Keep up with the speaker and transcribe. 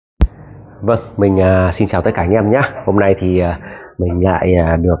Vâng, mình xin chào tất cả anh em nhé. Hôm nay thì mình lại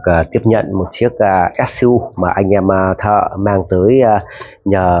được tiếp nhận một chiếc SU mà anh em thợ mang tới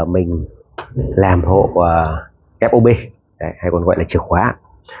nhờ mình làm hộ FOB. Đấy, hay còn gọi là chìa khóa.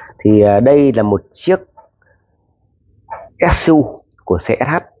 Thì đây là một chiếc SU của xe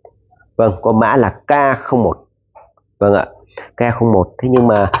SH. Vâng, có mã là K01. Vâng ạ, K01. Thế nhưng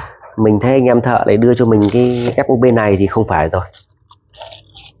mà mình thấy anh em thợ lại đưa cho mình cái FOB này thì không phải rồi.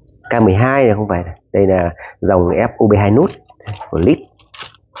 K12 này không phải này. Đây là dòng FOB 2 nút của lít.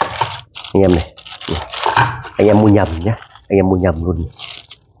 Anh em này, anh em mua nhầm nhé, anh em mua nhầm luôn.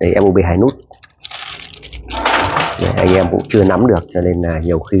 Đây FOB 2 nút. Đấy, anh em cũng chưa nắm được, cho nên là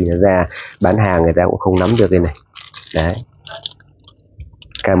nhiều khi nó ra bán hàng người ta cũng không nắm được đây này. Đấy,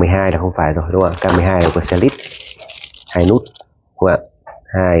 K12 là không phải rồi đúng không ạ? K12 là của xe lít 2 nút, đúng không ạ?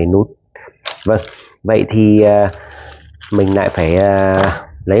 2 nút. Vâng, vậy thì mình lại phải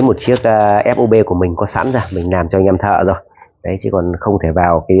lấy một chiếc FOB của mình có sẵn ra, mình làm cho anh em thợ rồi. Đấy, chứ còn không thể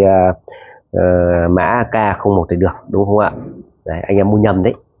vào cái mã K01 thì được, đúng không ạ? Đấy, anh em mua nhầm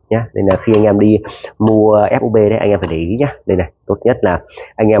đấy nhá. Nên là khi anh em đi mua FOB đấy, anh em phải để ý nhá. Đây này, tốt nhất là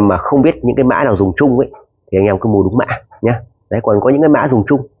anh em mà không biết những cái mã nào dùng chung ấy thì anh em cứ mua đúng mã nhá. Đấy, còn có những cái mã dùng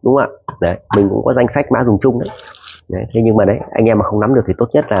chung, đúng không ạ? Đấy, mình cũng có danh sách mã dùng chung đấy. Đấy, thế nhưng mà đấy, anh em mà không nắm được thì tốt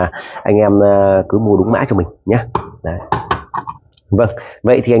nhất là anh em cứ mua đúng mã cho mình nhé. Đấy. Vâng,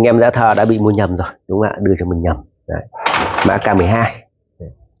 vậy thì anh em thợ đã bị mua nhầm rồi, đúng không ạ? Đưa cho mình nhầm. Đấy. Mã K12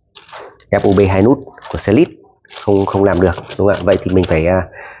 FOB 2 nút của xe lít không làm được, đúng không ạ? Vậy thì mình phải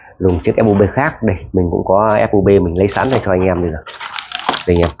dùng chiếc FOB khác. Đây, mình cũng có FOB mình lấy sẵn này cho anh em đây rồi.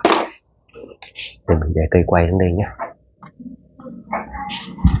 Đây anh em. Để mình để cây quay đến đây nhé.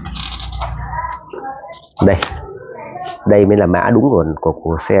 Đây mới là mã đúng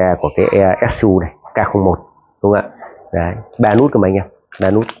của xe của cái SU này, K01, đúng không ạ? Đấy, 3 nút cơ mà anh em,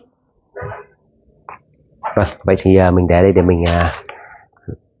 3 nút. Rồi, vậy thì mình để đây để mình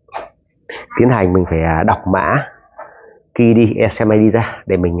tiến hành, mình phải đọc mã Keyid Ecmid ra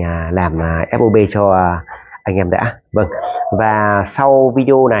để mình làm FOB cho anh em đã. Vâng, và sau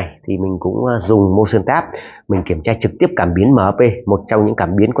video này thì mình cũng dùng Motion Tab mình kiểm tra trực tiếp cảm biến MHP, một trong những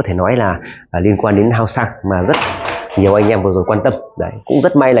cảm biến có thể nói là liên quan đến hao xăng mà rất nhiều anh em vừa rồi quan tâm. Đấy, cũng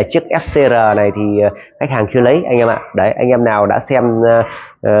rất may là chiếc SCR này thì khách hàng chưa lấy anh em ạ. Đấy, anh em nào đã xem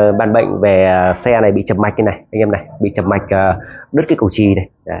bàn bệnh về xe này bị chập mạch như này, anh em này bị chập mạch đứt cái cầu chì này.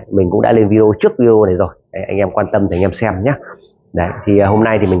 Đấy, mình cũng đã lên video trước video này rồi. Đấy, anh em quan tâm thì anh em xem nhé. Đấy, thì hôm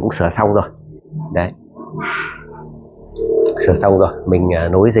nay thì mình cũng sửa xong rồi. Đấy, sửa xong rồi, mình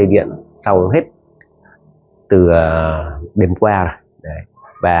nối dây điện xong hết từ đêm qua rồi. Đấy,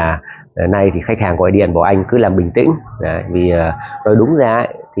 và nay thì khách hàng gọi điện bảo anh cứ làm bình tĩnh. Đấy, vì nói đúng ra ấy,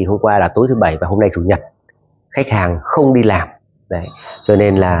 thì hôm qua là tối thứ Bảy và hôm nay Chủ nhật khách hàng không đi làm. Đấy, cho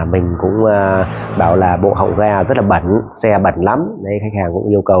nên là mình cũng bảo là bộ họng ga rất là bẩn, xe bẩn lắm. Đấy, khách hàng cũng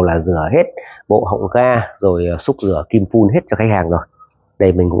yêu cầu là rửa hết bộ họng ga rồi xúc rửa kim phun hết cho khách hàng rồi.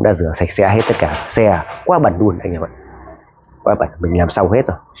 Đây mình cũng đã rửa sạch sẽ hết tất cả xe, quá bẩn luôn anh em ạ, quá bẩn. Mình làm xong hết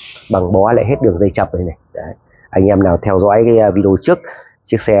rồi, bằng bó lại hết đường dây chập này này. Đấy, anh em nào theo dõi cái video trước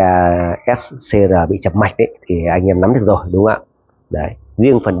chiếc xe SCR bị chập mạch đấy thì anh em nắm được rồi, đúng không ạ? Đấy,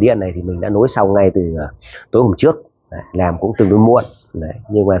 riêng phần điện này thì mình đã nối xong ngay từ tối hôm trước. Đấy, làm cũng tương đối muộn. Đấy,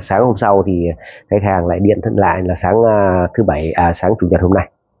 nhưng mà sáng hôm sau thì khách hàng lại điện thân lại là sáng thứ Bảy, sáng Chủ nhật hôm nay.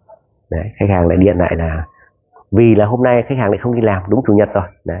 Đấy, khách hàng lại điện lại là vì là hôm nay khách hàng lại không đi làm, đúng Chủ nhật rồi.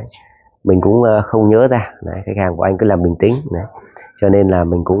 Đấy, mình cũng không nhớ ra. Đấy, khách hàng của anh cứ làm bình tĩnh. Đấy, cho nên là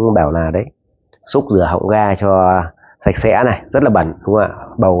mình cũng bảo là đấy, xúc rửa họng ga cho sạch sẽ này, rất là bẩn, đúng không ạ?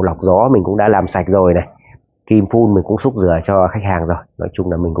 Bầu lọc gió mình cũng đã làm sạch rồi này, kim phun mình cũng xúc rửa cho khách hàng rồi. Nói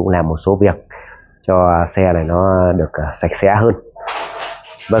chung là mình cũng làm một số việc cho xe này nó được sạch sẽ hơn.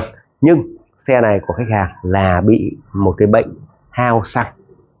 Vâng, nhưng xe này của khách hàng là bị một cái bệnh hao xăng.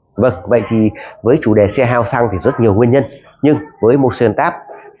 Vâng, vậy thì với chủ đề xe hao xăng thì rất nhiều nguyên nhân, nhưng với Motion Tab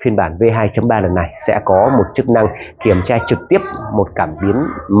phiên bản V2.3 lần này sẽ có một chức năng kiểm tra trực tiếp một cảm biến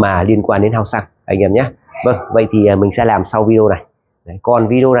mà liên quan đến hao xăng anh em nhé. Vâng, vậy thì mình sẽ làm sau video này. Đấy, còn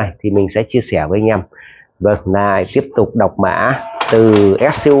video này thì mình sẽ chia sẻ với anh em. Vâng, lại tiếp tục đọc mã từ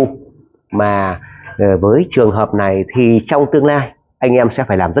SCU mà với trường hợp này thì trong tương lai anh em sẽ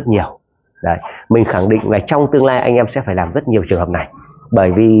phải làm rất nhiều. Đấy, mình khẳng định là trong tương lai anh em sẽ phải làm rất nhiều trường hợp này,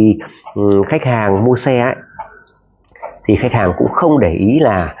 bởi vì khách hàng mua xe ấy, thì khách hàng cũng không để ý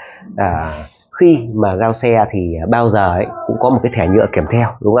là khi mà giao xe thì bao giờ ấy cũng có một cái thẻ nhựa kèm theo,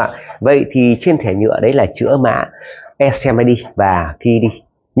 đúng không ạ? Vậy thì trên thẻ nhựa đấy là chữa mã Ecmid và Keyid,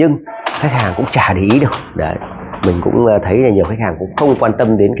 nhưng khách hàng cũng chả để ý đâu. Đấy, mình cũng thấy là nhiều khách hàng cũng không quan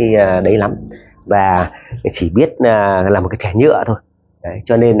tâm đến cái đấy lắm và chỉ biết là một cái thẻ nhựa thôi. Đấy,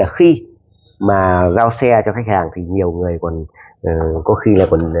 cho nên là khi mà giao xe cho khách hàng thì nhiều người còn có khi là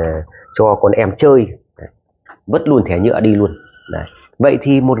còn cho con em chơi. Đấy, vứt luôn thẻ nhựa đi luôn. Đấy. Vậy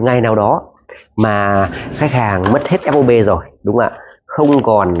thì một ngày nào đó mà khách hàng mất hết FOB rồi, đúng không ạ, không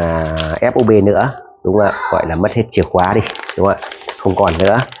còn FOB nữa, đúng không ạ, gọi là mất hết chìa khóa đi, đúng không ạ, không còn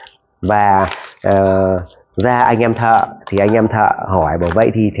nữa, và ra anh em thợ thì anh em thợ hỏi bảo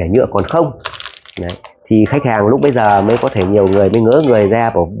vậy thì thẻ nhựa còn không. Đấy. Thì khách hàng lúc bây giờ mới có thể nhiều người mới ngớ người ra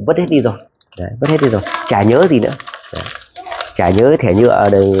bảo vứt hết đi rồi. Đấy, vứt hết đi rồi, chả nhớ gì nữa. Đấy. Chả nhớ thẻ nhựa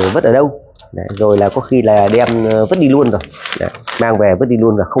vứt ở đâu. Đấy. Rồi là có khi là đem vứt đi luôn rồi. Đấy. Mang về vứt đi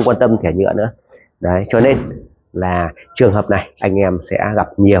luôn và không quan tâm thẻ nhựa nữa. Đấy, cho nên là trường hợp này anh em sẽ gặp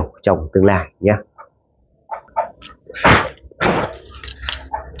nhiều trong tương lai nhé.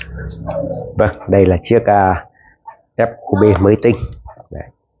 Vâng, đây là chiếc FOB mới tinh. Đấy.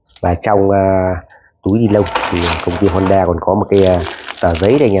 Và trong túi ni lông thì công ty Honda còn có một cái tờ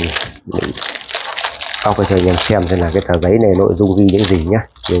giấy đây anh em. Bóc cho anh em xem là cái tờ giấy này nội dung ghi những gì nhá,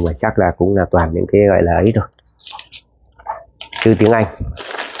 nhưng mà chắc là cũng là toàn những cái gọi là ấy thôi, chữ tiếng Anh,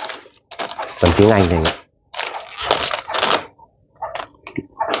 còn tiếng Anh này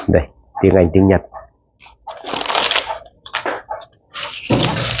đây, tiếng Anh, tiếng Nhật.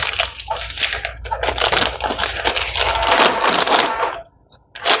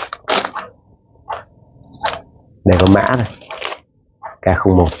 Đây có mã này,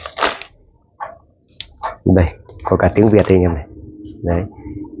 K01. Đây có cả tiếng Việt đây anh em này. Đấy.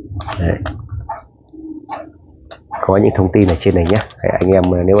 Đấy. Có những thông tin ở trên này nhé. Đấy, anh em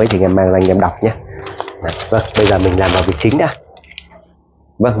nếu ấy thì anh em mang ra anh em đọc nhé. Đấy. Vâng, bây giờ mình làm vào việc chính đã.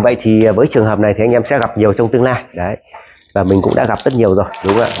 Vâng, vậy thì với trường hợp này thì anh em sẽ gặp nhiều trong tương lai. Đấy. Và mình cũng đã gặp rất nhiều rồi,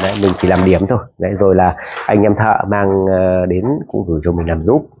 đúng không ạ? Đấy, mình chỉ làm điểm thôi. Đấy, rồi là anh em thợ mang đến cũng gửi cho mình làm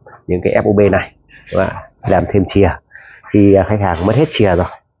giúp những cái FOB này, đúng không ạ? Làm thêm chìa thì khách hàng mất hết chìa rồi.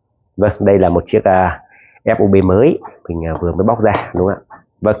 Vâng, đây là một chiếc FOB mới mình vừa mới bóc ra, đúng không ạ?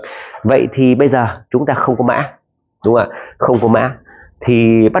 Vâng, vậy thì bây giờ chúng ta không có mã, đúng không ạ? Không có mã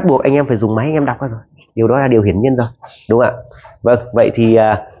thì bắt buộc anh em phải dùng máy anh em đọc ra rồi. Điều đó là điều hiển nhiên rồi, đúng không ạ? Vâng, vậy thì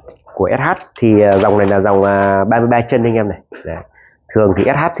của SH thì dòng này là dòng 33 chân anh em này. Đấy. Thường thì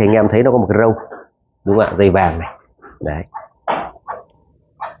SH thì anh em thấy nó có một cái râu, đúng không ạ? Dây vàng này. Đấy.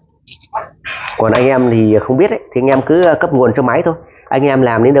 Còn anh em thì không biết ấy, thì anh em cứ cấp nguồn cho máy thôi. Anh em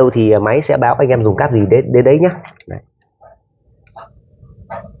làm đến đâu thì máy sẽ báo anh em dùng cáp gì đến đấy nhá. Đấy.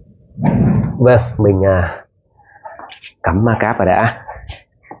 Vâng, mình cắm cáp vào đã.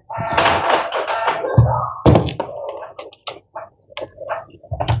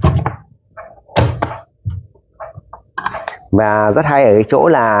 Và rất hay ở cái chỗ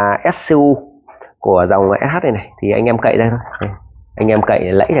là SCU của dòng SH này thì anh em cậy ra thôi. Đây. Anh em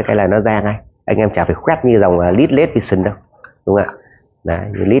cậy lẫy là cái là nó ra ngay. Anh em chả phải quét như dòng lead vision đâu, đúng không ạ? Đấy,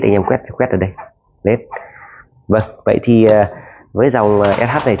 như lead anh em quét ở đây, lead. Vâng, vậy thì với dòng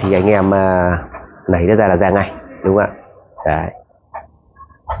SH này thì anh em nảy nó ra là ra ngay, đúng không ạ? Đấy.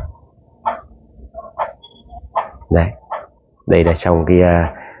 Đây, đây là trong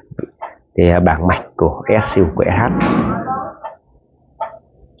cái bảng mạch của SCU của SH.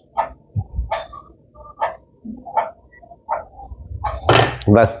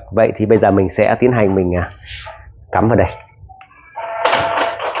 Vâng, vậy thì bây giờ mình sẽ tiến hành mình cắm vào đây.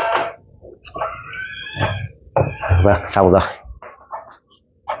 Vâng, xong rồi.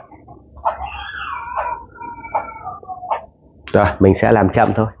 Rồi, mình sẽ làm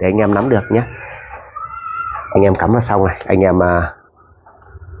chậm thôi để anh em nắm được nhé. Anh em cắm vào xong này, anh em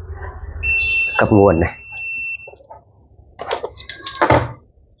cấp nguồn này.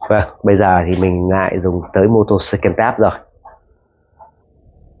 Vâng, bây giờ thì mình lại dùng tới Motoscan tab rồi.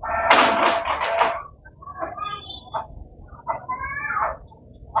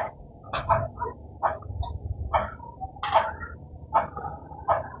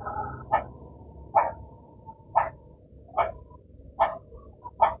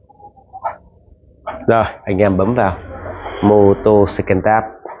 Rồi, anh em bấm vào Motoscan tab.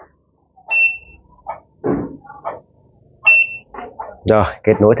 Rồi,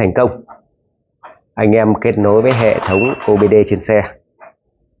 kết nối thành công. Anh em kết nối với hệ thống OBD trên xe.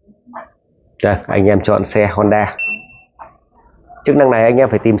 Rồi, anh em chọn xe Honda. Chức năng này anh em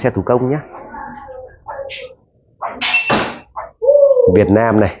phải tìm xe thủ công nhé. Việt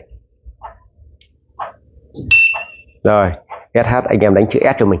Nam này. Rồi, SH anh em đánh chữ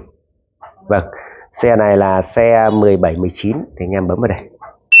S cho mình. Vâng, xe này là xe 17-19 thì anh em bấm vào đây.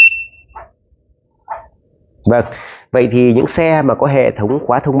 Vâng, vậy thì những xe mà có hệ thống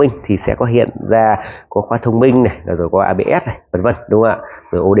khóa thông minh thì sẽ có hiện ra có khóa thông minh này, rồi có ABS này, vân vân, đúng không ạ?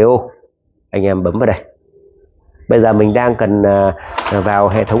 Rồi audio. Anh em bấm vào đây. Bây giờ mình đang cần vào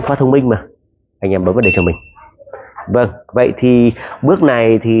hệ thống khóa thông minh mà. anh em bấm vào đây cho mình. Vâng, vậy thì bước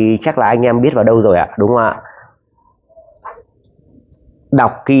này thì chắc là anh em biết vào đâu rồi ạ, đúng không ạ?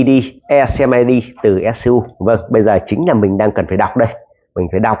 Đọc Keyid từ SU. Vâng, bây giờ chính là mình đang cần phải đọc đây. Mình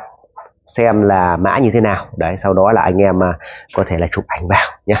phải đọc xem là mã như thế nào. Đấy, sau đó là anh em có thể là chụp ảnh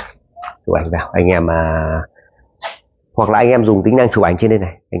vào nhé. Chụp ảnh vào, anh em hoặc là anh em dùng tính năng chụp ảnh trên đây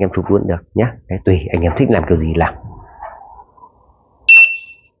này, anh em chụp luôn được nhé. Đấy, tùy anh em thích làm kiểu gì làm.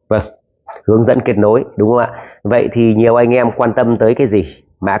 Vâng, hướng dẫn kết nối, đúng không ạ? Vậy thì nhiều anh em quan tâm tới cái gì?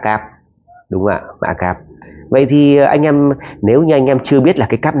 Mã cáp, đúng không ạ? Mã cáp. Vậy thì anh em, nếu như anh em chưa biết là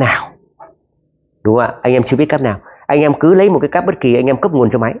cái cáp nào, đúng không ạ? Anh em chưa biết cáp nào, anh em cứ lấy một cái cáp bất kỳ, anh em cấp nguồn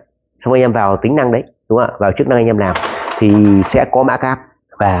cho máy, xong anh em vào tính năng đấy, đúng không ạ? Vào chức năng anh em làm thì sẽ có mã cáp,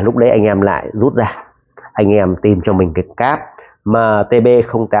 và lúc đấy anh em lại rút ra, anh em tìm cho mình cái cáp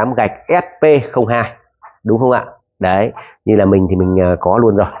MTB08-SP02, đúng không ạ? Đấy, như là mình thì mình có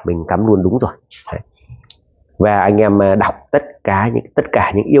luôn rồi, mình cắm luôn đúng rồi. Đấy. Và anh em đọc tất cả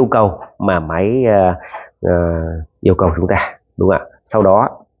những yêu cầu mà máy yêu cầu chúng ta, đúng không ạ? Sau đó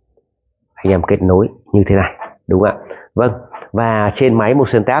anh em kết nối như thế này, đúng không ạ? Vâng, và trên máy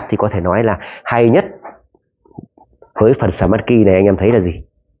Motion Tab thì có thể nói là hay nhất với phần Smart Key này, anh em thấy là gì?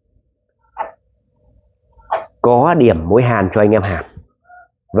 Có điểm mối hàn cho anh em hàn.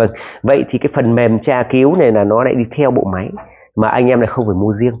 Vâng, vậy thì cái phần mềm tra cứu này là nó lại đi theo bộ máy, mà anh em lại không phải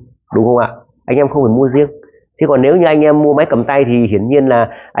mua riêng, đúng không ạ? Anh em không phải mua riêng. Chứ còn nếu như anh em mua máy cầm tay thì hiển nhiên là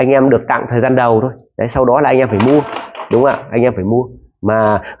anh em được tặng thời gian đầu thôi. Đấy, sau đó là anh em phải mua, đúng không ạ? Anh em phải mua.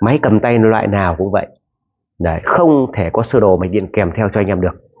 Mà máy cầm tay loại nào cũng vậy. Đấy, không thể có sơ đồ mạch điện kèm theo cho anh em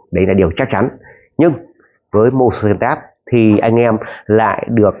được. Đấy là điều chắc chắn. Nhưng với Motion Tab thì anh em lại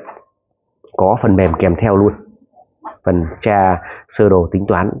được có phần mềm kèm theo luôn. Phần tra sơ đồ tính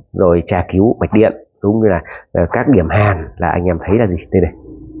toán, rồi tra cứu mạch điện, đúng như là các điểm hàn là anh em thấy là gì? Đây này,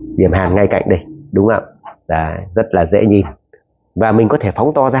 điểm hàn ngay cạnh đây, đúng không ạ? Đấy, rất là dễ nhìn. Và mình có thể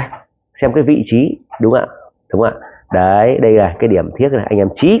phóng to ra xem cái vị trí, đúng không ạ? Đúng không ạ? Đấy, đây là cái điểm thiết này, anh em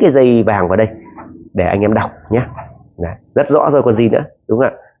chí cái dây vàng vào đây để anh em đọc nhé. Đấy, rất rõ rồi còn gì nữa, đúng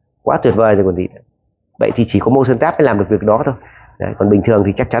không ạ? Quá tuyệt vời rồi còn gì nữa. Vậy thì chỉ có Motion Tab mới làm được việc đó thôi. Đấy, còn bình thường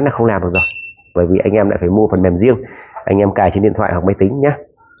thì chắc chắn là không làm được rồi, bởi vì anh em lại phải mua phần mềm riêng, anh em cài trên điện thoại hoặc máy tính nhé.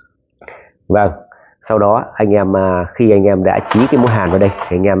 Vâng, sau đó anh em khi anh em đã chí cái mối hàn vào đây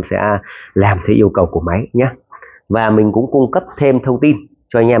thì anh em sẽ làm theo yêu cầu của máy nhé. Và mình cũng cung cấp thêm thông tin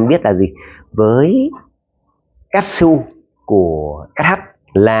cho anh em biết là gì? Với SU của SH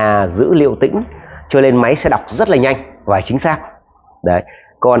là dữ liệu tĩnh, cho nên máy sẽ đọc rất là nhanh và chính xác. Đấy.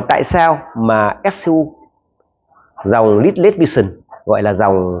 Còn tại sao mà SU dòng Leadless Vision, gọi là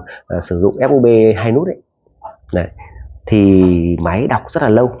dòng sử dụng FOB 2 nút ấy, đấy, thì máy đọc rất là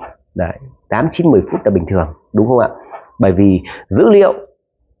lâu. Đấy, 8, 9, 10 phút là bình thường, đúng không ạ? Bởi vì dữ liệu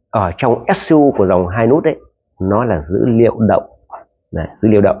ở trong SU của dòng 2 nút đấy, nó là dữ liệu động. Đấy, dữ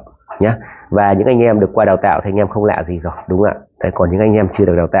liệu động nhé. Và những anh em được qua đào tạo thì anh em không lạ gì rồi, đúng không ạ? Đấy, còn những anh em chưa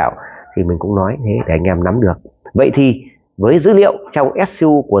được đào tạo thì mình cũng nói thế để anh em nắm được. Vậy thì với dữ liệu trong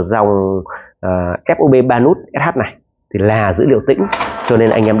SU của dòng FOB 3 nút SH này thì là dữ liệu tĩnh, cho nên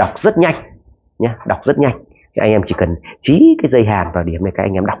anh em đọc rất nhanh nhé, đọc rất nhanh. Thì anh em chỉ cần chí cái dây hàn vào điểm này, các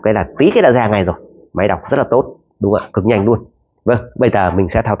anh em đọc cái là tí cái đã ra ngay rồi. Máy đọc rất là tốt, đúng không ạ? Cực nhanh luôn. Vâng, bây giờ mình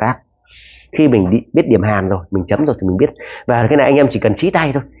sẽ thao tác. Khi mình biết điểm hàn rồi, mình chấm rồi thì mình biết. Và cái này anh em chỉ cần chí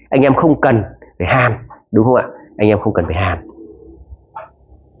tay thôi, anh em không cần phải hàn, đúng không ạ? Anh em không cần phải hàn.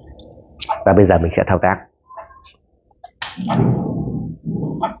 Và bây giờ mình sẽ thao tác.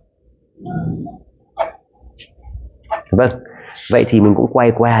 Vâng, vậy thì mình cũng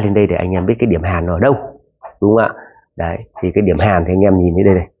quay qua lên đây để anh em biết cái điểm hàn ở đâu, đúng không ạ? Đấy, thì cái điểm hàn thì anh em nhìn thấy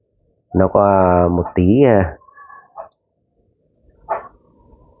đây này, nó có một tí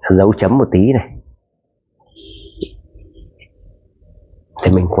dấu chấm một tí này.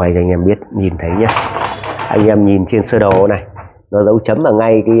 Thì mình quay cho anh em biết, nhìn thấy nhé. Anh em nhìn trên sơ đồ này, nó dấu chấm ở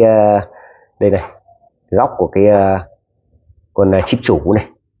ngay cái đây này, góc của cái con chip chủ này.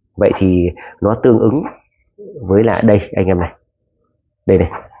 Vậy thì nó tương ứng với lại đây anh em này, đây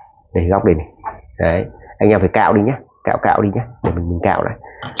này, đây góc đây này. Đấy, anh em phải cạo đi nhé, cạo đi nhé, để mình cạo này,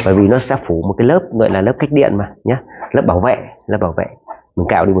 bởi vì nó sẽ phủ một cái lớp gọi là lớp cách điện mà nhé, lớp bảo vệ, mình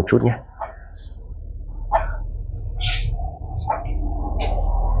cạo đi một chút nhé.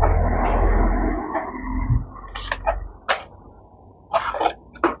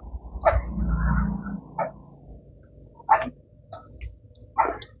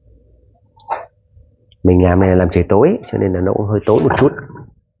 Mình làm này là làm trời tối cho nên là nó cũng hơi tối một chút.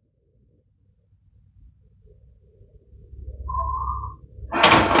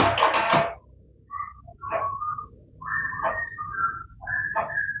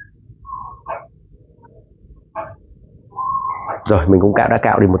 Rồi mình cũng đã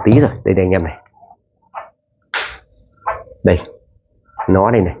cạo đi một tí rồi. Đây này anh em này. Đây.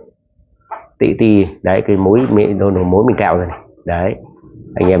 Nó đây này. Tí đấy, cái mối mối mình cạo rồi này. Đấy.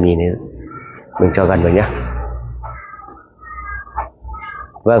 Anh em nhìn này. Mình cho gần vào nhá.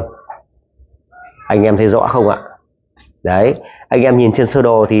 Vâng. Anh em thấy rõ không ạ? Đấy, anh em nhìn trên sơ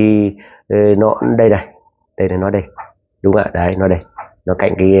đồ thì nó đây này. Đây là nó đây. Đúng ạ, đấy, nó đây. Nó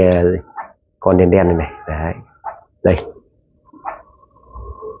cạnh cái con đen đen này này. Đấy. Đây.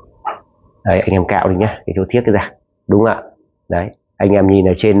 Đấy, anh em cạo đi nhá, cái chỗ thiết cái ra. Đúng ạ. Đấy, anh em nhìn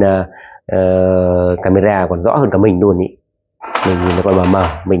ở trên camera còn rõ hơn cả mình luôn ý. Mình nhìn nó còn mờ mờ,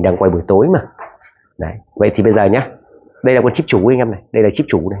 mình đang quay buổi tối mà. Đấy, vậy thì bây giờ nhá. Đây là con chip chủ anh em này, đây là chip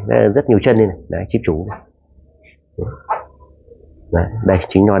chủ này, đây là rất nhiều chân đây này, đấy chip chủ này. Đấy, đây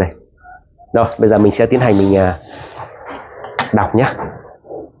chính nó đây. Rồi, bây giờ mình sẽ tiến hành mình đọc nhá.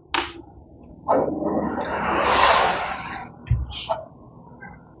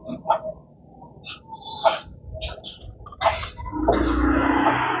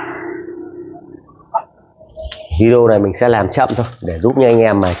 Video này mình sẽ làm chậm thôi để giúp như anh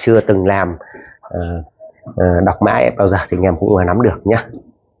em mà chưa từng làm đọc mã bao giờ thì anh em cũng nắm được nhé.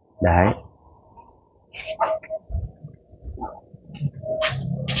 Đấy.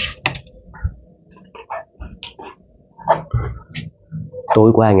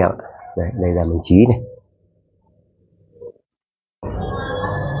 Tối qua anh em ạ. Đấy, đây là mình chí này.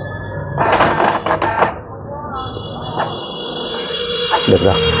 Được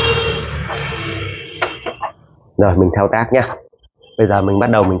rồi. Rồi mình thao tác nhá. Bây giờ mình bắt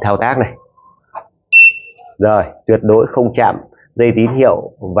đầu mình thao tác này. Rồi, tuyệt đối không chạm dây tín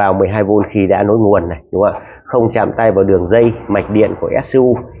hiệu vào 12V khi đã nối nguồn này, đúng không ạ? Không chạm tay vào đường dây mạch điện của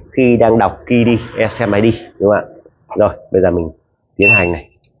ECU khi đang đọc Keyid Trong Tương, đúng không ạ? Rồi, bây giờ mình tiến hành này.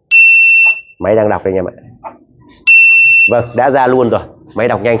 Máy đang đọc đây anh em ạ. Vâng, đã ra luôn rồi. Máy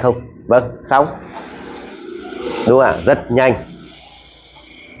đọc nhanh không? Vâng, xong. Đúng không ạ? Rất nhanh.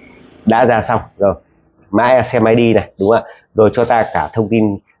 Đã ra xong rồi. Mã Ecmid này, đúng không ạ? Rồi cho ta cả thông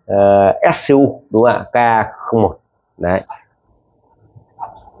tin ECU, đúng không ạ? K01. Đấy.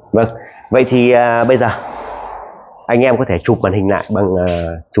 Vâng, vậy thì bây giờ anh em có thể chụp màn hình lại bằng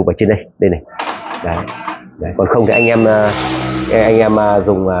chụp ở trên đây này. Đấy. Đấy. Còn không thì anh em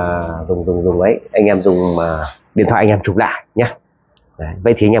dùng ấy, anh em dùng điện thoại anh em chụp lại nhé. Đấy.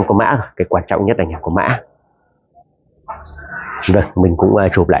 Vậy thì anh em có mã rồi, cái quan trọng nhất là anh em có mã. Rồi mình cũng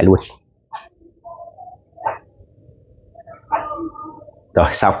chụp lại luôn. Rồi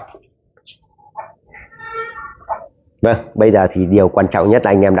xong. Vâng, bây giờ thì điều quan trọng nhất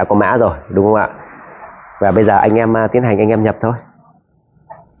là anh em đã có mã rồi, đúng không ạ? Và bây giờ anh em tiến hành anh em nhập thôi.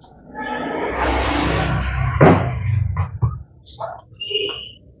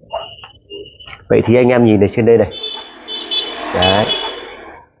 Vậy thì anh em nhìn ở trên đây này. Đấy.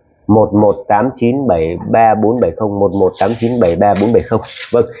 1189734770 1189734770.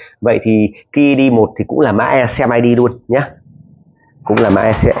 Vâng, vậy thì Keyid 1 thì cũng là mã Ecmid luôn nhé. Cũng là mã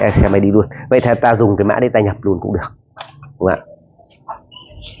Ecmid luôn. Vậy thì ta dùng cái mã đấy ta nhập luôn cũng được. Đúng không ạ?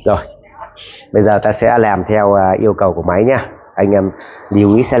 Rồi. Bây giờ ta sẽ làm theo yêu cầu của máy nhá. Anh em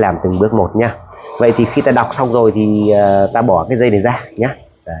lưu ý sẽ làm từng bước một nhá. Vậy thì khi ta đọc xong rồi thì ta bỏ cái dây này ra nhá.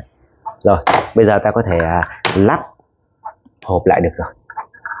 Đấy. Rồi, bây giờ ta có thể lắp hộp lại được rồi.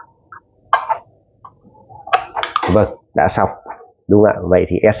 Vâng, đã xong. Đúng không ạ? Vậy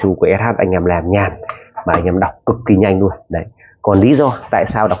thì ECU của SH anh em làm nhàn mà anh em đọc cực kỳ nhanh luôn. Đấy. Còn lý do tại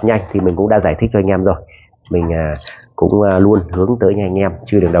sao đọc nhanh thì mình cũng đã giải thích cho anh em rồi. Mình cũng luôn hướng tới anh em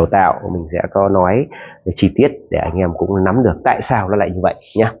chưa được đào tạo, mình sẽ có nói chi tiết để anh em cũng nắm được tại sao nó lại như vậy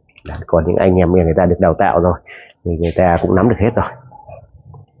nhé. Còn những anh em người ta được đào tạo rồi thì người ta cũng nắm được hết rồi.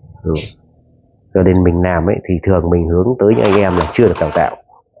 Cho nên mình làm ấy thì thường mình hướng tới những anh em là chưa được đào tạo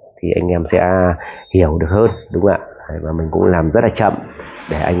thì anh em sẽ hiểu được hơn, đúng không ạ? Và mình cũng làm rất là chậm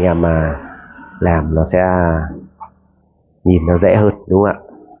để anh em làm nó sẽ nhìn nó dễ hơn, đúng không ạ?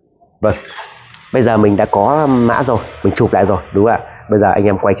 Vâng, bây giờ mình đã có mã rồi, mình chụp lại rồi, đúng không ạ? Bây giờ anh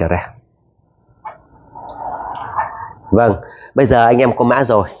em quay trở ra. Vâng, bây giờ anh em có mã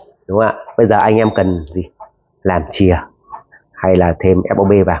rồi, đúng không ạ? Bây giờ anh em cần gì? Làm chìa hay là thêm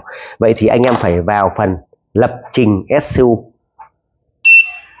FOB vào. Vậy thì anh em phải vào phần lập trình ECU.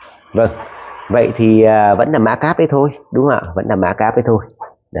 Vâng, vậy thì vẫn là mã cáp đấy thôi, đúng không ạ? Vẫn là mã cáp đấy thôi.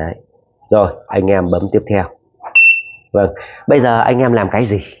 Đấy. Rồi, anh em bấm tiếp theo. Vâng, bây giờ anh em làm cái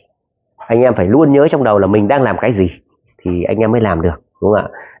gì? Anh em phải luôn nhớ trong đầu là mình đang làm cái gì thì anh em mới làm được, đúng không ạ?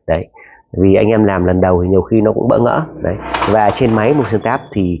 Đấy. vì anh em làm lần đầu thì nhiều khi nó cũng bỡ ngỡ đấy. Và trên máy Motion Tab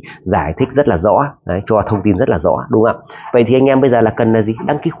thì giải thích rất là rõ đấy, cho thông tin rất là rõ, đúng không ạ? Vậy thì anh em bây giờ là cần là gì?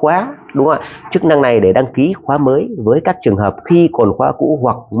 Đăng ký khóa, đúng không ạ? Chức năng này để đăng ký khóa mới với các trường hợp khi còn khóa cũ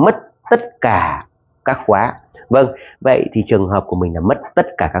hoặc mất tất cả các khóa. Vâng, vậy thì trường hợp của mình là mất tất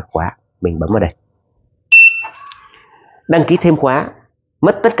cả các khóa, mình bấm vào đây. Đăng ký thêm khóa,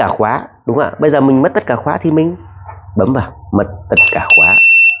 mất tất cả khóa, đúng không ạ? Bây giờ mình mất tất cả khóa thì mình bấm vào mất tất cả khóa,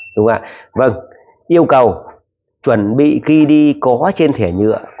 đúng không ạ? Vâng, yêu cầu chuẩn bị Keyid có trên thẻ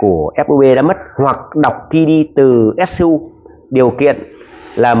nhựa của FOB đã mất hoặc đọc Keyid từ SU. Điều kiện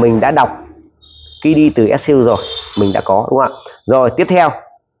là mình đã đọc Keyid từ SU rồi, mình đã có, đúng không ạ? Rồi tiếp theo,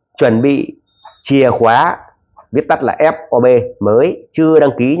 chuẩn bị chìa khóa, viết tắt là FOB mới, chưa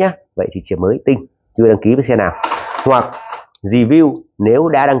đăng ký nhé. Vậy thì chìa mới tinh, chưa đăng ký với xe nào. Hoặc review nếu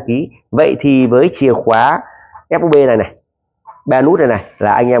đã đăng ký. Vậy thì với chìa khóa FOB này 3 nút này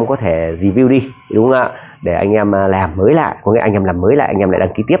là anh em có thể review đi, đúng không ạ? Để anh em làm mới lại, có nghĩa anh em làm mới lại, anh em lại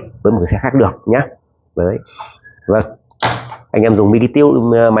đăng ký tiếp với một cái xe khác được nhá. Đấy. Vâng, anh em dùng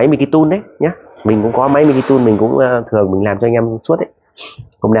máy Mikitune đấy nhá. Mình cũng có máy Mikitune, mình cũng thường mình làm cho anh em suốt đấy.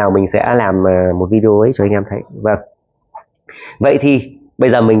 Hôm nào mình sẽ làm một video ấy cho anh em thấy. Vâng, vậy thì bây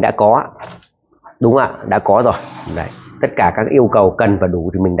giờ mình đã có, đúng không ạ? Đã có rồi đấy. Tất cả các yêu cầu cần và đủ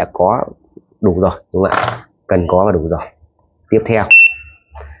thì mình đã có đủ rồi, đúng không ạ? Cần có và đủ rồi. Tiếp theo,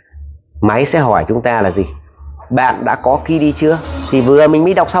 máy sẽ hỏi chúng ta là gì? Bạn đã có Keyid chưa? Thì vừa mình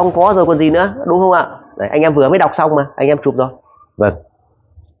mới đọc xong có rồi còn gì nữa, đúng không ạ? Đấy, anh em vừa mới đọc xong mà, anh em chụp rồi. Vâng,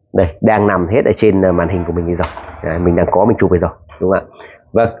 đây đang nằm hết ở trên màn hình của mình rồi. Đấy, mình đang có, mình chụp rồi, đúng không ạ?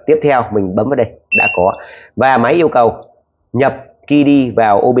 Vâng, tiếp theo mình bấm vào đây, đã có. Và máy yêu cầu nhập Keyid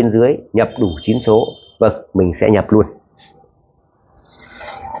vào ô bên dưới, nhập đủ 9 số. Vâng, mình sẽ nhập luôn.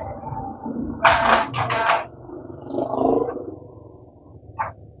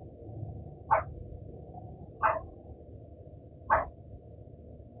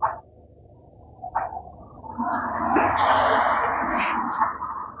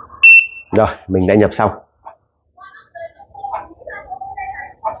 Rồi, mình đã nhập xong.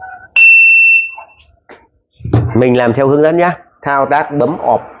 Mình làm theo hướng dẫn nhé. Thao tác bấm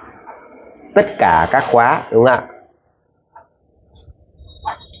off tất cả các khóa, đúng không ạ?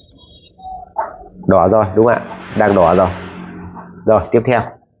 Đỏ rồi, đúng không ạ? Đang đỏ rồi. Rồi, tiếp theo.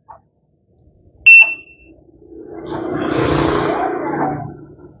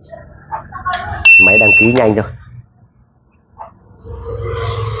 Máy đăng ký nhanh thôi.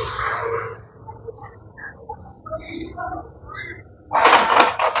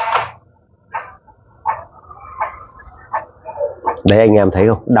 Đấy, anh em thấy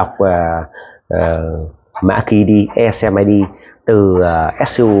không? Đọc mã Keyid ECMID từ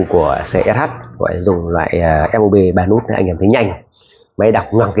SU của xe SH, gọi dùng loại FOB 3 nút, anh em thấy nhanh. Máy đọc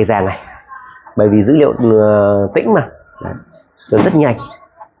ngầm cái dàng này, bởi vì dữ liệu tĩnh mà. Đấy, rất nhanh,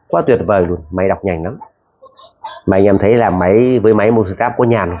 quá tuyệt vời luôn, máy đọc nhanh lắm. Mà anh em thấy là máy với máy Motion Tab có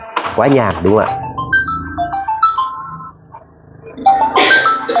nhàn, quá nhàn, đúng không ạ?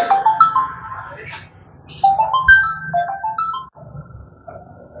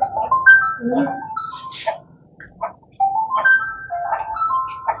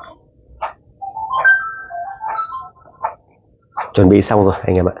 Chuẩn bị xong rồi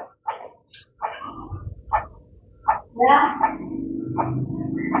anh em ạ.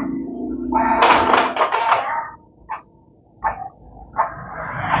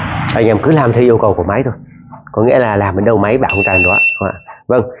 Anh em cứ làm theo yêu cầu của máy thôi, có nghĩa là làm đến đâu máy bảo chúng ta đó.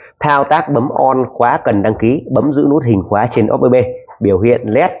 Vâng, thao tác bấm on khóa cần đăng ký, bấm giữ nút hình khóa trên FOB, biểu hiện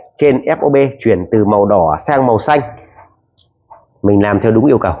LED trên FOB chuyển từ màu đỏ sang màu xanh. Mình làm theo đúng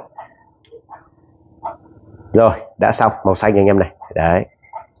yêu cầu. Rồi, đã xong, màu xanh anh em này. Đấy.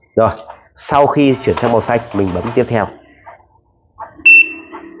 Rồi, sau khi chuyển sang màu xanh, mình bấm tiếp theo.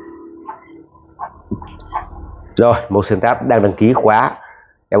 Rồi, Motion Tab đang đăng ký khóa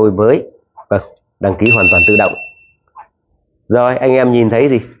FOB mới. Vâng, đăng ký hoàn toàn tự động. Rồi, anh em nhìn thấy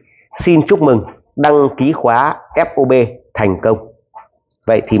gì? Xin chúc mừng, đăng ký khóa FOB thành công.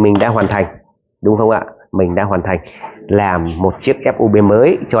 Vậy thì mình đã hoàn thành, đúng không ạ? Mình đã hoàn thành làm một chiếc FOB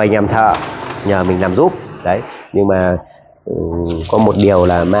mới cho anh em thợ, nhờ mình làm giúp. Đấy, nhưng mà có một điều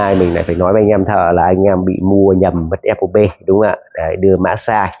là mai mình lại phải nói với anh em thợ là anh em bị mua nhầm mất FOB, đúng không ạ? Đấy, đưa mã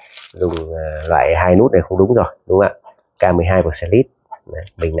sai, dùng loại 2 nút này không đúng rồi, đúng không ạ? K12 của xe lít. Đấy,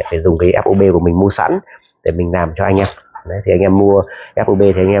 mình lại phải dùng cái FOB của mình mua sẵn để mình làm cho anh em. Đấy, thì anh em mua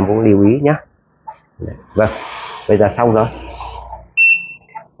FOB thì anh em cũng lưu ý nhé. Vâng, bây giờ xong rồi.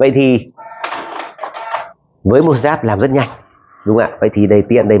 Vậy thì với một giáp làm rất nhanh, đúng không ạ? Vậy thì đây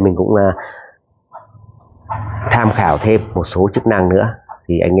tiện đây mình cũng tham khảo thêm một số chức năng nữa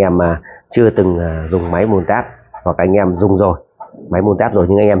thì anh em chưa từng dùng máy montage, hoặc anh em dùng rồi máy montage rồi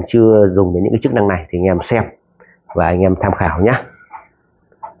nhưng anh em chưa dùng đến những cái chức năng này thì anh em xem và anh em tham khảo nhé.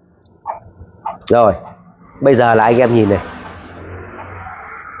 Rồi bây giờ là anh em nhìn này,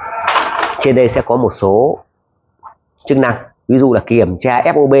 trên đây sẽ có một số chức năng, ví dụ là kiểm tra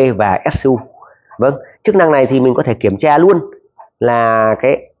FOB và SU. Vâng, chức năng này thì mình có thể kiểm tra luôn là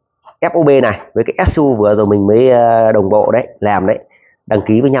cái FOB này với cái SU vừa rồi mình mới đồng bộ đấy, làm đấy, đăng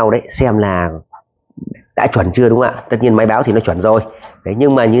ký với nhau đấy, xem là đã chuẩn chưa, đúng không ạ? Tất nhiên máy báo thì nó chuẩn rồi đấy,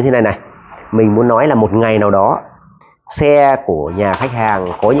 nhưng mà như thế này này, mình muốn nói là một ngày nào đó xe của nhà khách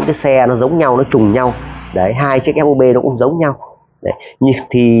hàng có những cái xe nó giống nhau, nó trùng nhau đấy, hai chiếc FOB nó cũng giống nhau đấy,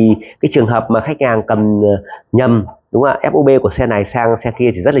 thì cái trường hợp mà khách hàng cầm nhầm, đúng không ạ, FOB của xe này sang xe kia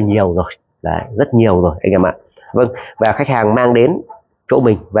thì rất là nhiều rồi đấy, rất nhiều rồi anh em ạ. Vâng, và khách hàng mang đến chỗ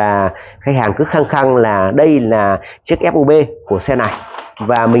mình và khách hàng cứ khăng khăng là đây là chiếc FOB của xe này,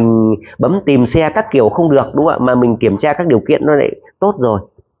 và mình bấm tìm xe các kiểu không được, đúng không ạ, mà mình kiểm tra các điều kiện nó lại tốt rồi.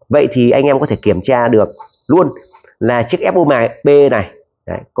 Vậy thì anh em có thể kiểm tra được luôn là chiếc FOB này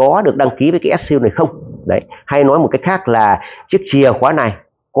đấy, có được đăng ký với cái SU này không đấy, hay nói một cách khác là chiếc chìa khóa này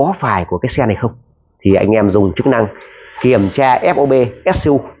có phải của cái xe này không, thì anh em dùng chức năng kiểm tra FOB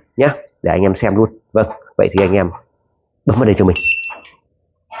SU nhé, để anh em xem luôn. Vâng, vậy thì anh em bấm vào đây cho mình.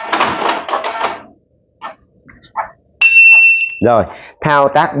 Rồi, thao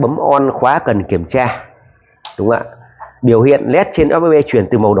tác bấm on khóa cần kiểm tra, đúng không ạ? Biểu hiện LED trên FOB chuyển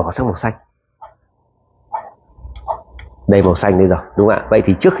từ màu đỏ sang màu xanh. Đây màu xanh đây rồi, đúng không ạ? Vậy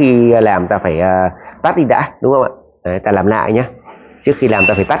thì trước khi làm ta phải tắt đi đã, đúng không ạ? Đấy, ta làm lại nhé. Trước khi làm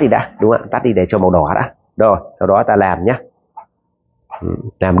ta phải tắt đi đã, đúng không ạ? Tắt đi để cho màu đỏ đã. Rồi, sau đó ta làm nhé.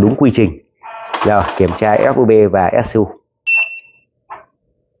 Làm đúng quy trình. Rồi, kiểm tra FOB và SU.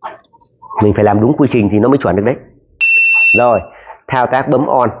 Mình phải làm đúng quy trình thì nó mới chuẩn được đấy. Rồi, thao tác bấm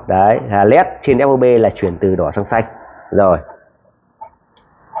on, đấy, là LED trên FOB là chuyển từ đỏ sang xanh. Rồi.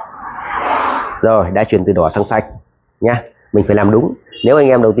 Rồi, đã chuyển từ đỏ sang xanh nhá. Mình phải làm đúng. Nếu anh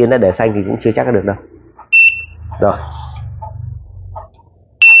em đầu tiên đã để xanh thì cũng chưa chắc đã được đâu. Rồi.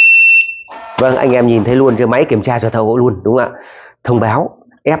 Vâng, anh em nhìn thấy luôn chưa, máy kiểm tra cho thầu gỗ luôn, đúng không ạ? Thông báo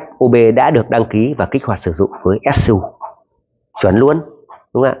FOB đã được đăng ký và kích hoạt sử dụng với SU. Chuẩn luôn,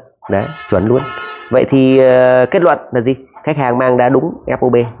 đúng không ạ? Đấy, chuẩn luôn. Vậy thì kết luận là gì? Khách hàng mang đã đúng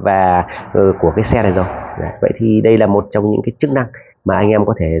FOB và của cái xe này rồi. Đấy, vậy thì đây là một trong những cái chức năng mà anh em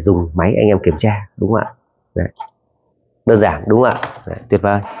có thể dùng máy anh em kiểm tra, đúng không ạ? Đấy. Đơn giản, đúng không ạ? Đấy, tuyệt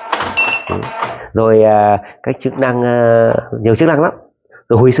vời. Đúng. Rồi các chức năng, nhiều chức năng lắm.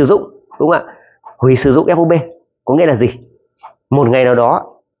 Rồi hủy sử dụng, đúng không ạ? Hủy sử dụng FOB có nghĩa là gì? Một ngày nào đó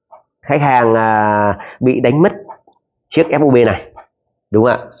khách hàng bị đánh mất chiếc FOB này, đúng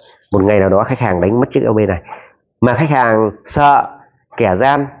không ạ? Một ngày nào đó khách hàng đánh mất chiếc FOB này, mà khách hàng sợ kẻ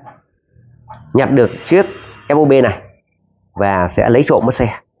gian nhặt được chiếc FOB này và sẽ lấy trộm mất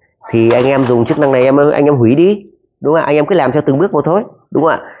xe, thì anh em dùng chức năng này, anh em hủy đi, đúng không ạ? Anh em cứ làm theo từng bước một thôi, đúng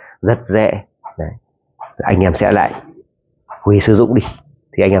không ạ? Rất dễ. Đấy. Anh em sẽ lại hủy sử dụng đi,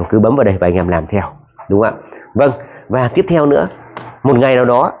 thì anh em cứ bấm vào đây và anh em làm theo, đúng không ạ? Vâng, và tiếp theo nữa, một ngày nào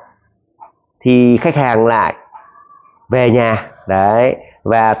đó thì khách hàng lại về nhà đấy,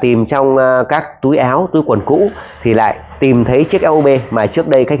 và tìm trong các túi áo, túi quần cũ thì lại tìm thấy chiếc FOB mà trước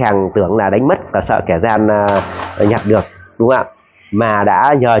đây khách hàng tưởng là đánh mất và sợ kẻ gian nhặt được, đúng không ạ? Mà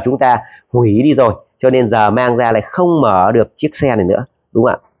đã nhờ chúng ta hủy đi rồi, cho nên giờ mang ra lại không mở được chiếc xe này nữa, đúng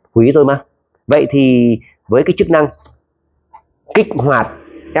không ạ? Hủy rồi mà. Vậy thì với cái chức năng kích hoạt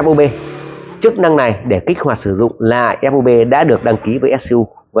FOB, chức năng này để kích hoạt sử dụng lại FOB đã được đăng ký với SU.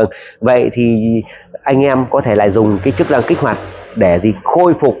 Vâng, vậy thì anh em có thể lại dùng cái chức năng kích hoạt để gì?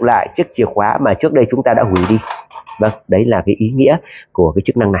 Khôi phục lại chiếc chìa khóa mà trước đây chúng ta đã hủy đi. Vâng, đấy là cái ý nghĩa của cái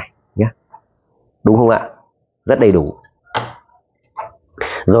chức năng này nhé. Đúng không ạ? Rất đầy đủ.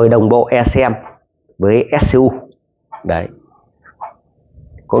 Rồi đồng bộ eSIM với SU. Đấy.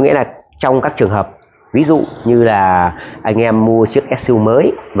 Có nghĩa là trong các trường hợp ví dụ như là anh em mua chiếc SU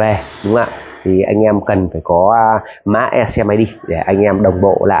mới về, đúng không ạ? Thì anh em cần phải có mã eSIM ID để anh em đồng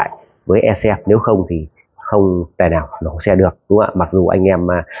bộ lại với eSIM, nếu không thì không thể nào nổ xe được, đúng không ạ? Mặc dù anh em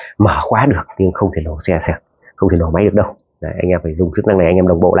mở khóa được nhưng không thể nổ xe, không thể nổ máy được đâu. Đấy, anh em phải dùng chức năng này anh em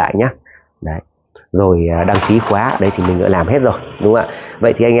đồng bộ lại nhé. Đấy. Rồi đăng ký khóa, đấy thì mình đã làm hết rồi, đúng không ạ?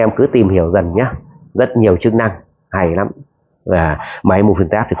 Vậy thì anh em cứ tìm hiểu dần nhé. Rất nhiều chức năng hay lắm, và máy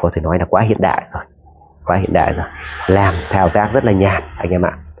Motoscan thì có thể nói là quá hiện đại rồi, quá hiện đại rồi, làm thao tác rất là nhàn anh em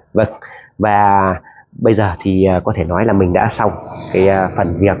ạ. Vâng, và bây giờ thì có thể nói là mình đã xong cái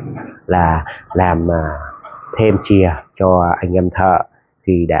phần việc là làm thêm chìa cho anh em thợ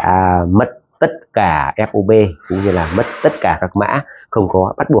thì đã mất tất cả FOB cũng như là mất tất cả các mã không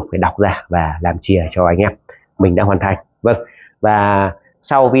có bắt buộc phải đọc ra và làm chìa cho anh em. Mình đã hoàn thành. Vâng, và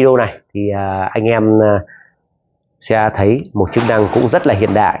sau video này thì anh em sẽ thấy một chức năng cũng rất là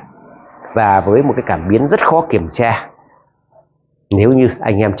hiện đại và với một cái cảm biến rất khó kiểm tra. Nếu như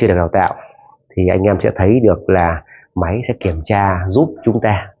anh em chưa được đào tạo thì anh em sẽ thấy được là máy sẽ kiểm tra giúp chúng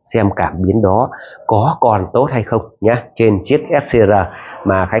ta xem cảm biến đó có còn tốt hay không nhé. Trên chiếc SCR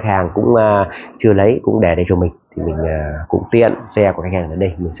mà khách hàng cũng chưa lấy, cũng để đây cho mình, thì mình cũng tiện xe của khách hàng ở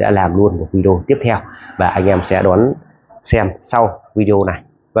đây, mình sẽ làm luôn một video tiếp theo và anh em sẽ đón xem sau video này.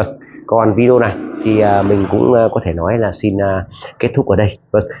 Vâng, còn video này thì mình cũng có thể nói là xin kết thúc ở đây.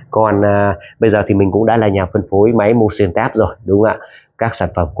 Vâng, còn bây giờ thì mình cũng đã là nhà phân phối máy Motoscan rồi, đúng không ạ? Các sản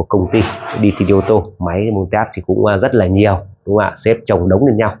phẩm của công ty đi thì ô tô, máy Motoscan thì cũng rất là nhiều, đúng không ạ? Xếp chồng đống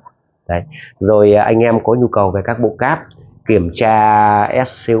lên nhau. Đấy. Rồi anh em có nhu cầu về các bộ cáp, kiểm tra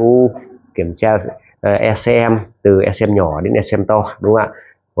SCU, kiểm tra ECM từ ECM nhỏ đến ECM to, đúng không ạ?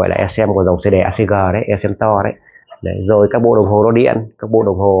 Gọi là ECM của dòng xe đẻ ACG đấy, ECM to đấy. Đấy, rồi các bộ đồng hồ đo điện, các bộ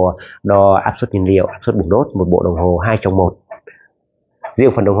đồng hồ đo áp suất nhiên liệu, áp suất bùng đốt, một bộ đồng hồ 2 trong 1.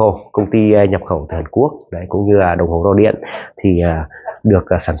 Riêng phần đồng hồ công ty nhập khẩu từ Hàn Quốc đấy, cũng như là đồng hồ đo điện thì được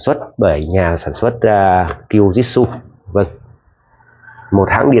sản xuất bởi nhà sản xuất Keyid. Vâng, một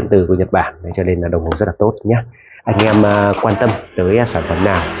hãng điện tử của Nhật Bản đấy, cho nên là đồng hồ rất là tốt nhé. Anh em quan tâm tới sản phẩm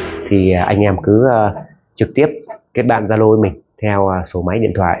nào thì anh em cứ trực tiếp kết bạn Zalo với mình theo số máy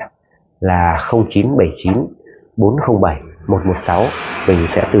điện thoại là 0979 407 116. Mình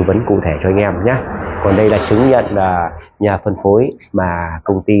sẽ tư vấn cụ thể cho anh em nhé. Còn đây là chứng nhận là nhà phân phối mà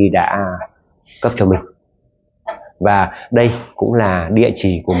công ty đã cấp cho mình, và đây cũng là địa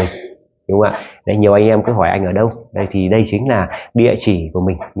chỉ của mình, đúng không ạ? Đấy, nhiều anh em cứ hỏi anh ở đâu, đây thì đây chính là địa chỉ của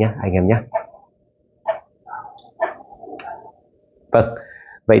mình nhé anh em nhé. Vâng,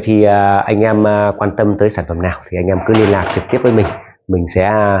 vậy thì anh em quan tâm tới sản phẩm nào thì anh em cứ liên lạc trực tiếp với mình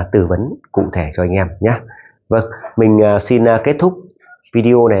sẽ tư vấn cụ thể cho anh em nhé. Vâng, mình xin kết thúc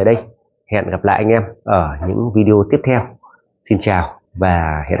video này ở đây. Hẹn gặp lại anh em ở những video tiếp theo. Xin chào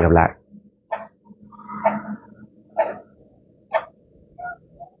và hẹn gặp lại.